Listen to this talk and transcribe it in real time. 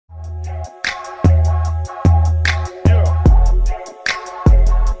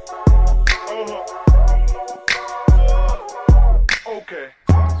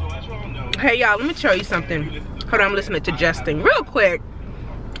Hey y'all, let me show you something. Hold on, I'm listening to Justin real quick.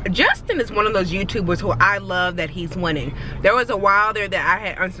 Justin is one of those YouTubers who I love that he's winning. There was a while there that I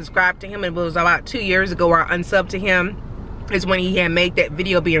had unsubscribed to him, and it was about 2 years ago where I unsubbed to him. Is when he had made that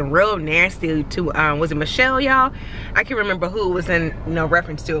video being real nasty to, was it Michelle, y'all? I can't remember who it was in,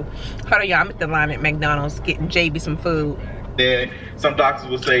 reference to. Hold on, y'all, I'm at the line at McDonald's getting JB some food. Yeah, some doctors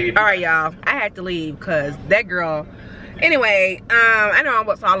will say. All right, y'all, I had to leave because that girl. Anyway, I know I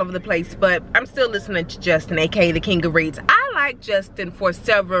was all over the place, but I'm still listening to Justin, aka the King of Reads. I like Justin for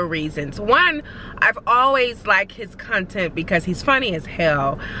several reasons. One, I've always liked his content because he's funny as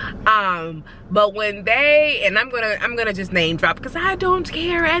hell. But when they, and I'm gonna just name drop because I don't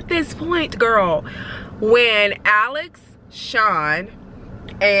care at this point, girl. When Alex, Sean,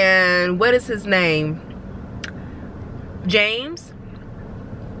 and what is his name? James,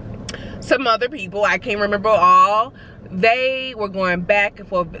 some other people, I can't remember all. They were going back and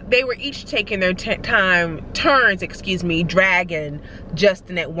forth. They were each taking their turns, dragging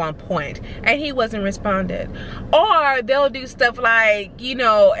Justin at one point, and he wasn't responded. Or they'll do stuff like, and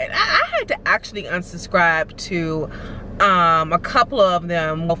I had to actually unsubscribe to a couple of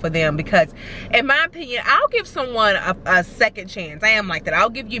them, both of them, because in my opinion, I'll give someone a second chance. I am like that. I'll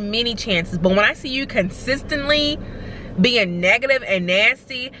give you many chances, but when I see you consistently being negative and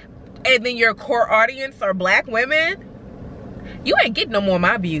nasty, and then your core audience are black women, you ain't getting no more of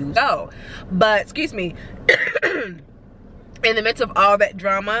my views. Oh, but excuse me, in the midst of all that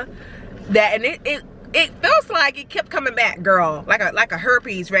drama, and it feels like it kept coming back, girl, like a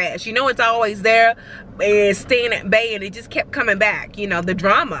herpes rash. It's always there, it's staying at bay, and it just kept coming back. The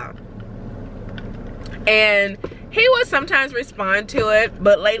drama. And he will sometimes respond to it,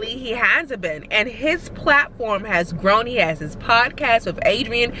 but lately he hasn't been. And his platform has grown. He has his podcast with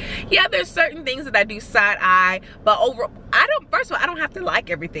Adrian. Yeah, there's certain things that I do side eye, but first of all, I don't have to like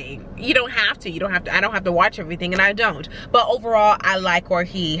everything. You don't have to. I don't have to watch everything, and I don't. But overall, I like where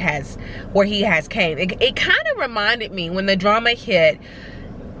he has came. It kind of reminded me when the drama hit,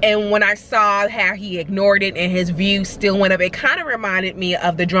 and when I saw how he ignored it and his views still went up, it kind of reminded me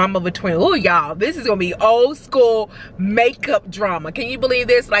of the drama between, oh y'all, this is gonna be old school makeup drama. Can you believe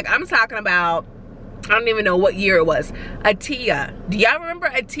this? Like, I'm talking about, I don't even know what year it was. Atia. Do y'all remember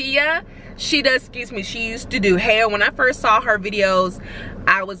Atia? She used to do hair. When I first saw her videos,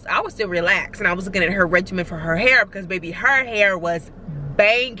 I was still relaxed, and I was looking at her regimen for her hair because, baby, her hair was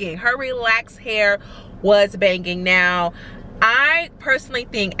banging. Her relaxed hair was banging. Now, I personally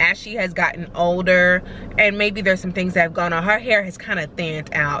think as she has gotten older, and maybe there's some things that have gone on, her hair has kind of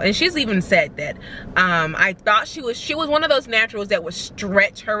thinned out, and she's even said that. I thought she was one of those naturals that would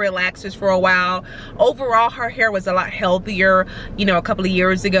stretch her relaxers for a while. Overall, her hair was a lot healthier, a couple of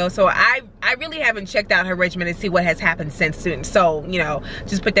years ago. So I really haven't checked out her regimen and see what has happened since then. So,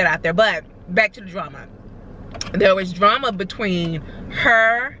 just put that out there. But back to the drama. There was drama between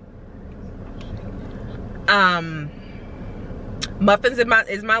her, Muffins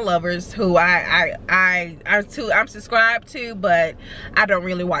is my lovers, who I'm subscribed to, but I don't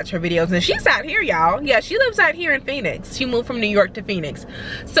really watch her videos. And she's out here, y'all. Yeah, she lives out here in Phoenix. She moved from New York to Phoenix.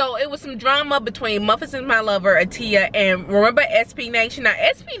 So it was some drama between Muffins is my lover, Atia, and remember SP Nation? Now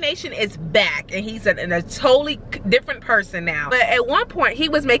SP Nation is back, and he's a totally different person now. But at one point he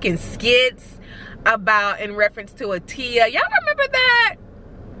was making skits in reference to Atia. Y'all remember that?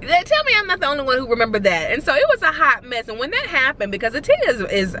 Tell me I'm not the only one who remembered that. And so it was a hot mess. And when that happened, because Atia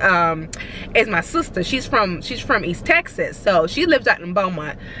is my sister. She's from East Texas. So she lives out in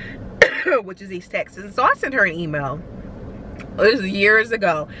Beaumont, which is East Texas. And so I sent her an email. This was years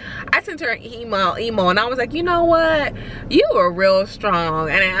ago. I sent her an email, and I was like, you know what? You are real strong,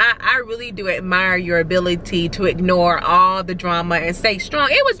 and I really do admire your ability to ignore all the drama and stay strong.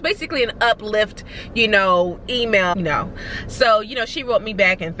 It was basically an uplift, email, So, she wrote me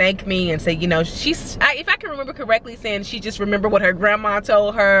back and thanked me and said, if I can remember correctly, saying she just remembered what her grandma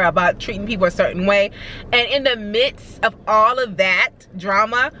told her about treating people a certain way. And in the midst of all of that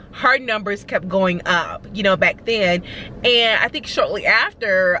drama, her numbers kept going up, back then. And I think shortly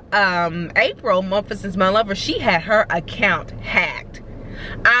after April, Muffins is my lover, she had her account hacked.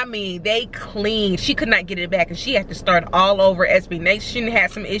 I mean, they cleaned. She could not get it back, and she had to start all over. SB Nation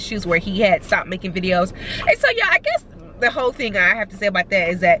had some issues where he had stopped making videos. And so, yeah, I guess the whole thing I have to say about that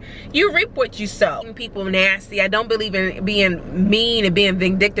is that you reap what you sow. People nasty. I don't believe in being mean and being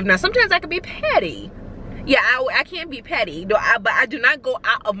vindictive. Now, sometimes I can be petty. Yeah, I can be petty, but I do not go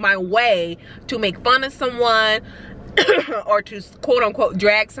out of my way to make fun of someone or to quote unquote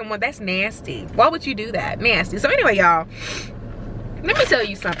drag someone. That's nasty. Why would you do that? Nasty. So anyway, y'all, let me tell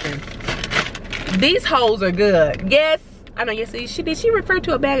you something. These hoes are good. Yes, I know, yes, did she refer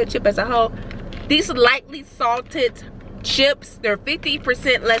to a bag of chips as a whole? These lightly salted chips, they're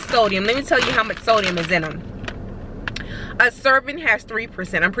 50% less sodium. Let me tell you how much sodium is in them. A serving has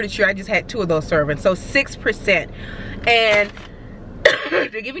 3%. I'm pretty sure I just had 2 of those servings, so 6%. And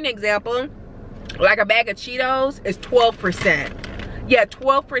to give you an example, like a bag of Cheetos is 12%. Yeah,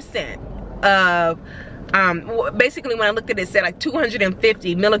 12% of basically when I looked at it, it said like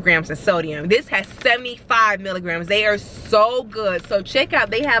 250 milligrams of sodium. This has 75 milligrams. They are so good. So check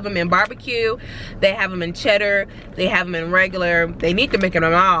out, they have them in barbecue, they have them in cheddar, they have them in regular. They need to make them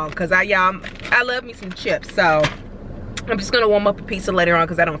all, because I love me some chips. So I'm just gonna warm up a pizza later on,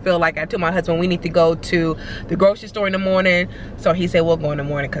 because I don't feel like, I told my husband we need to go to the grocery store in the morning. So he said we'll go in the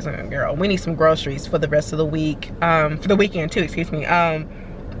morning, because girl, we need some groceries for the rest of the week, for the weekend too, excuse me.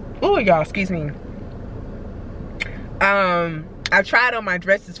 Oh y'all, excuse me. I tried on my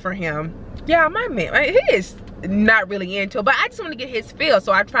dresses for him. Yeah, my man, he is not really into it, but I just want to get his feel,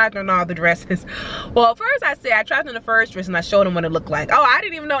 so I tried on all the dresses. Well, first I tried on the first dress and I showed him what it looked like. Oh, I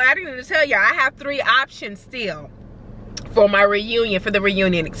didn't even tell y'all I have 3 options still for my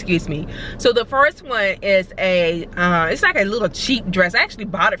reunion, excuse me. So the first one is a it's like a little cheap dress. I actually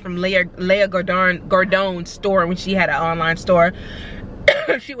bought it from Leah Gordon's store when she had an online store.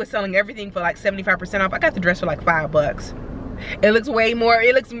 She was selling everything for like 75% off. I got the dress for like $5. It looks way more,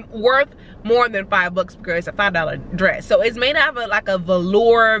 it looks worth more than $5 because it's a $5 dress. So it's made out of like a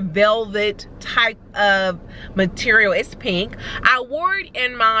velour velvet type of material. It's pink. I wore it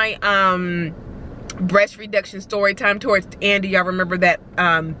in my breast reduction story time towards the end. Do y'all remember that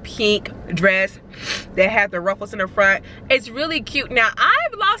pink dress that had the ruffles in the front? It's really cute. Now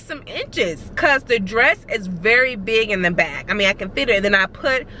I've lost some inches because the dress is very big in the back. I mean, I can fit it, and then I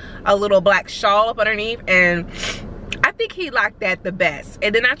put a little black shawl up underneath, and I think he liked that the best.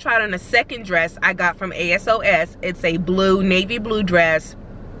 And then I tried on a second dress I got from ASOS. It's a blue, navy blue dress.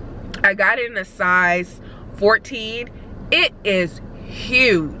 I got it in a size 14. It is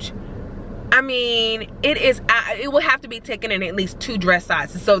huge. I mean, it will have to be taken in at least 2 dress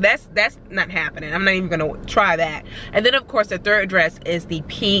sizes. So that's not happening. I'm not even gonna try that. And then of course the third dress is the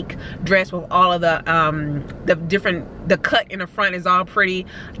pink dress with all of the cut in the front is all pretty,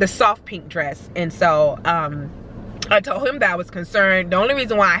 the soft pink dress. And so I told him that I was concerned. The only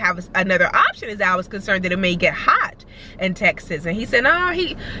reason why I have another option is that I was concerned that it may get hot in Texas. And he said, no,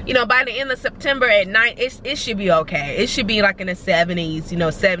 you know, by the end of September at night, it should be okay. It should be like in the 70s, you know,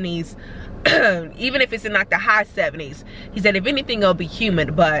 70s. Even if it's in like the high 70s. He said if anything it'll be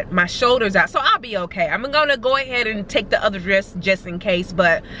humid, but my shoulder's out, so I'll be okay. I'm gonna go ahead and take the other dress just in case.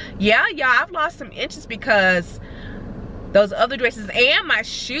 But yeah, I've lost some inches because those other dresses and my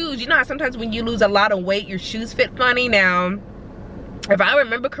shoes. You know how sometimes when you lose a lot of weight your shoes fit funny? Now if I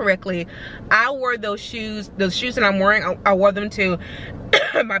remember correctly, I wore those shoes that I'm wearing, I wore them to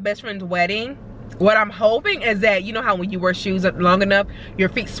my best friend's wedding. What I'm hoping is that, you know how when you wear shoes long enough your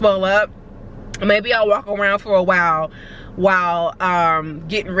feet swell up? Maybe I'll walk around for a while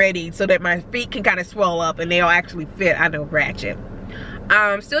getting ready so that my feet can kind of swell up and they'll actually fit. I know, ratchet.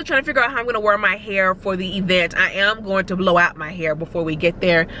 I'm still trying to figure out how I'm going to wear my hair for the event. I am going to blow out my hair before we get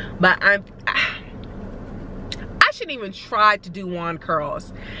there, but I shouldn't even try to do wand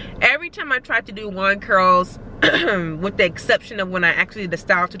curls. Every time I try to do wand curls, with the exception of when I actually did the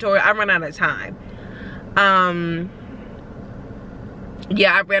style tutorial, I run out of time.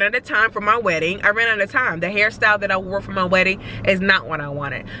 Yeah, I ran out of time for my wedding. I ran out of time. The hairstyle that I wore for my wedding is not what I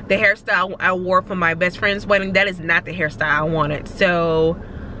wanted. The hairstyle I wore for my best friend's wedding, that is not the hairstyle I wanted. So,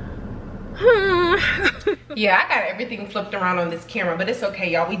 yeah, I got everything flipped around on this camera, but it's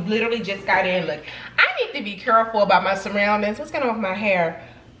okay, y'all. We literally just got in. Look, I need to be careful about my surroundings. What's going on with my hair?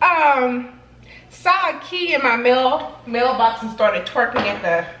 Saw a key in my mailbox and started twerking at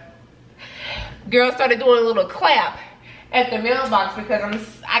the girl. Started doing a little clap at the mailbox because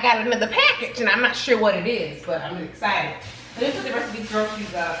I got another package and I'm not sure what it is, but I'm excited. Let me put the rest of these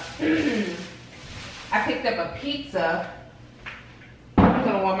groceries up. I picked up a pizza. I'm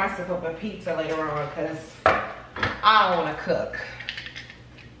gonna warm myself up a pizza later on because I don't want to cook.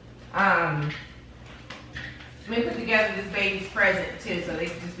 Let me put together this baby's present too, so they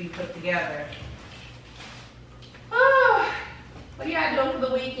can just be put together. Oh, what are y'all doing for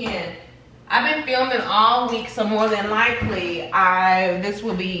the weekend? I've been filming all week, so more than likely, this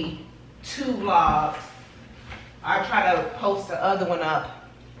will be 2 vlogs. I'll try to post the other one up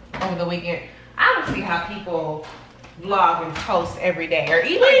over the weekend. I don't see how people vlog and post every day, or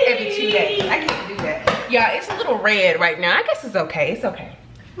even every 2 days. I can't do that. Yeah, it's a little red right now. I guess it's okay. It's okay.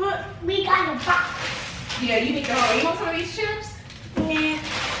 Look, we got a box. Yeah, you need to hold. You want some of these chips? Yeah.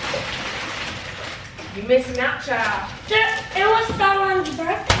 You missing out, child. It was someone's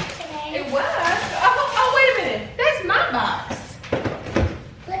birthday today. It was? Oh, wait a minute. That's my box.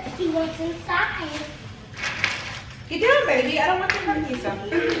 Let's see what's inside. Get down, baby. I don't want you to hurt yourself.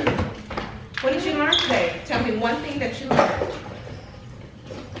 What did you learn today? Tell me one thing that you learned.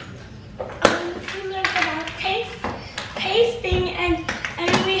 We learned about tasting, and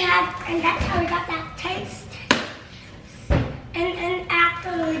that's how we got that taste. And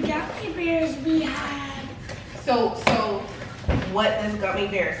after the gummy bears we had. So what does gummy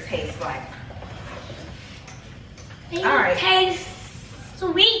bears taste like? They All right. taste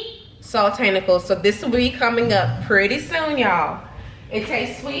sweet. Saltanicles. So this will be coming up pretty soon, y'all. It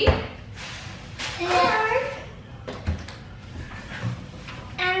tastes sweet. Yeah.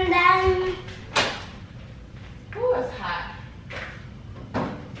 And then. Ooh, it's hot.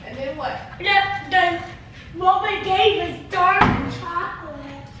 And then what? What we gave is dark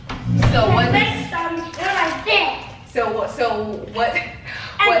chocolate. So what? Makes them like this. So what?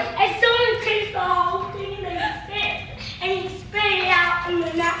 And someone takes the whole thing and they spit, and you spit it out in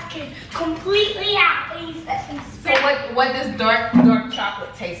the napkin completely out. And you spit and So spit. what does dark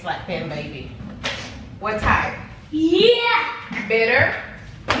chocolate taste like then, baby? What type? Yeah. Bitter?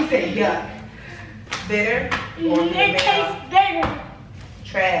 You said yuck. Bitter? Or It tastes better.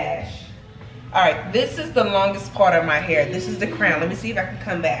 trash. All right, this is the longest part of my hair. This is the crown. Let me see if I can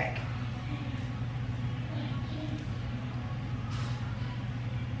come back.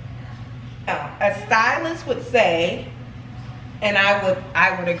 Now, a stylist would say, and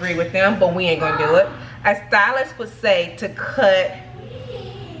I would agree with them, but we ain't gonna do it. A stylist would say to cut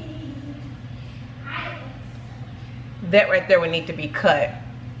that right there would need to be cut.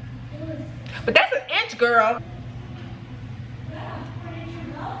 But that's an inch, girl.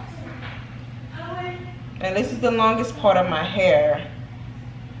 And this is the longest part of my hair.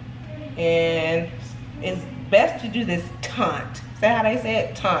 And it's best to do this taunt. Is that how they say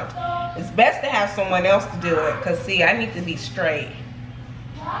it? Taunt. It's best to have someone else to do it. Because see, I need to be straight.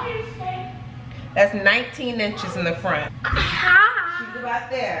 That's 19 inches in the front. She's about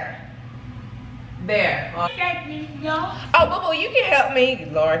there. There. Oh, Boo-Boo, you can help me.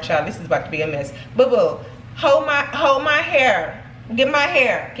 Lord, child, this is about to be a mess. Boo-Boo, hold my hair. Get my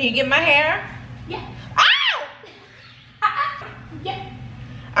hair. Can you get my hair? Yeah. Ow! Yeah.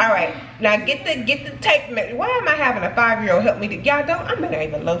 All right, now get the tape. Why am I having a 5-year-old help me? Y'all don't. I'm gonna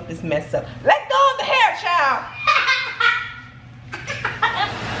even load this mess up. Let go of the hair, child.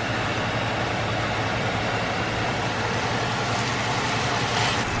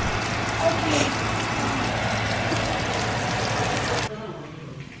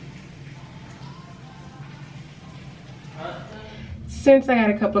 Since I got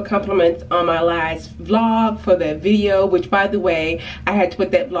a couple of compliments on my last vlog for that video, which by the way, I had to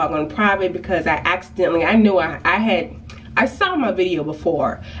put that vlog on private because I accidentally, I knew I saw my video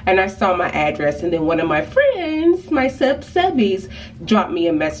before and I saw my address, and then one of my friends, my subbies, dropped me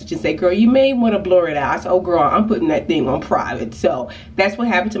a message and said, girl, you may want to blur it out. I said, oh girl, I'm putting that thing on private. So that's what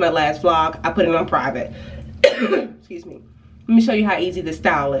happened to my last vlog. I put it on private. Excuse me. Let me show you how easy this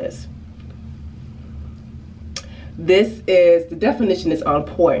style is. This is, the definition is on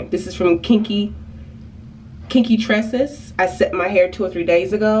point. This is from Kinky Tresses. I set my hair 2 or 3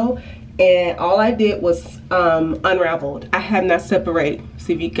 days ago, and all I did was unraveled. I have not separated.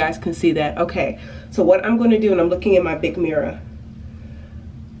 See if you guys can see that. Okay, so what I'm going to do, and I'm looking in my big mirror.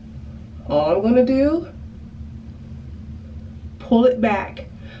 All I'm going to do, pull it back,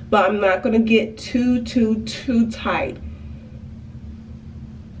 but I'm not going to get too tight.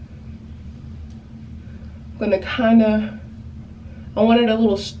 Gonna kind of, I wanted a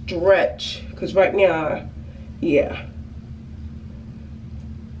little stretch because right now, yeah.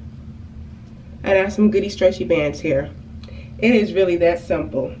 And I have some goody stretchy bands here. It is really that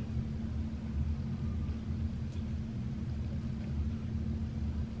simple.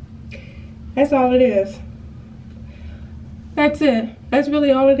 That's all it is. That's it. That's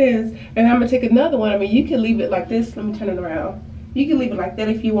really all it is. And I'm gonna take another one. I mean, you can leave it like this. Let me turn it around. You can leave it like that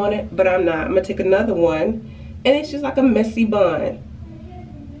if you want it, but I'm not. I'm gonna take another one, and it's just like a messy bun.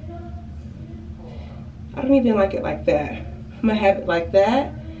 I don't even like it like that. I'm gonna have it like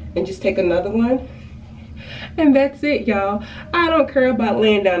that, and just take another one. And that's it, y'all. I don't care about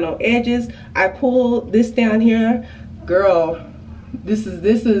laying down no edges. I pulled this down here. Girl, this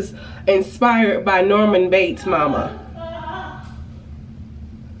is inspired by Norman Bates' mama.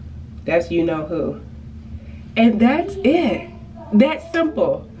 That's you know who. And that's it. That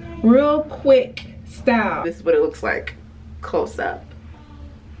simple, real quick style. This is what it looks like close up.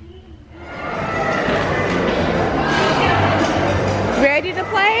 Ready to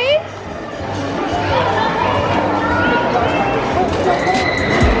play?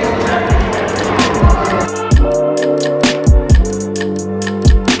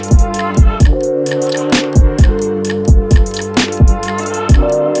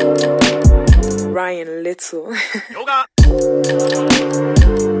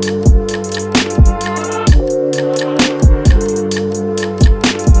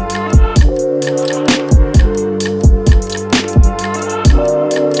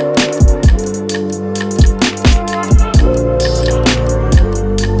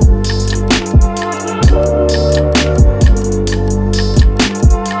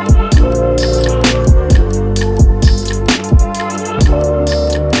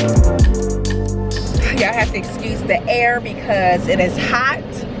 It is hot.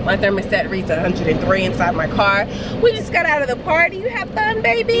 My thermostat reads 103 inside my car. We just got out of the party. You have fun,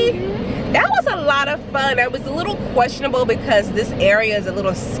 baby? That was a lot of fun. It was a little questionable because this area is a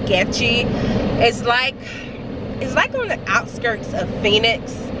little sketchy. It's like on the outskirts of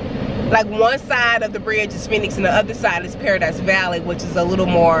Phoenix. Like one side of the bridge is Phoenix and the other side is Paradise Valley, which is a little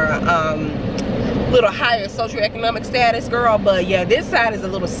more little higher socioeconomic status, girl. But yeah, this side is a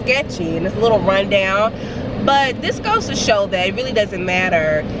little sketchy and it's a little rundown. But this goes to show that it really doesn't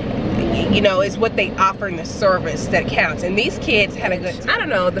matter, you know, it's what they offer in the service that counts. And these kids had a good, I don't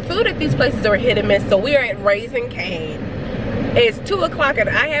know, the food at these places are hit and miss. So we are at Raising Cane. It's 2 o'clock and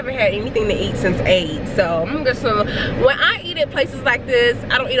I haven't had anything to eat since 8. So I'm just when I eat at places like this,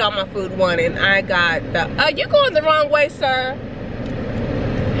 I don't eat all my food one. And I got the, you're going the wrong way, sir.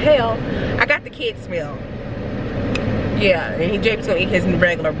 Hell, I got the kids meal. Yeah, and James gonna eat his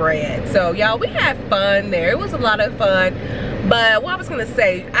regular bread. So y'all, we had fun there. It was a lot of fun. But what I was gonna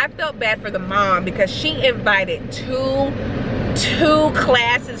say, I felt bad for the mom because she invited two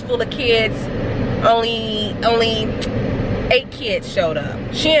classes full of kids. Only 8 kids showed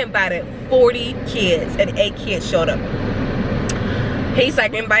up. She invited 40 kids and 8 kids showed up. He's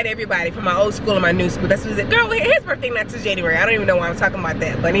like, invite everybody from my old school and my new school. That's what he said. Girl, his birthday not till January. I don't even know why I'm talking about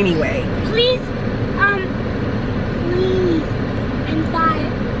that. But anyway. Please,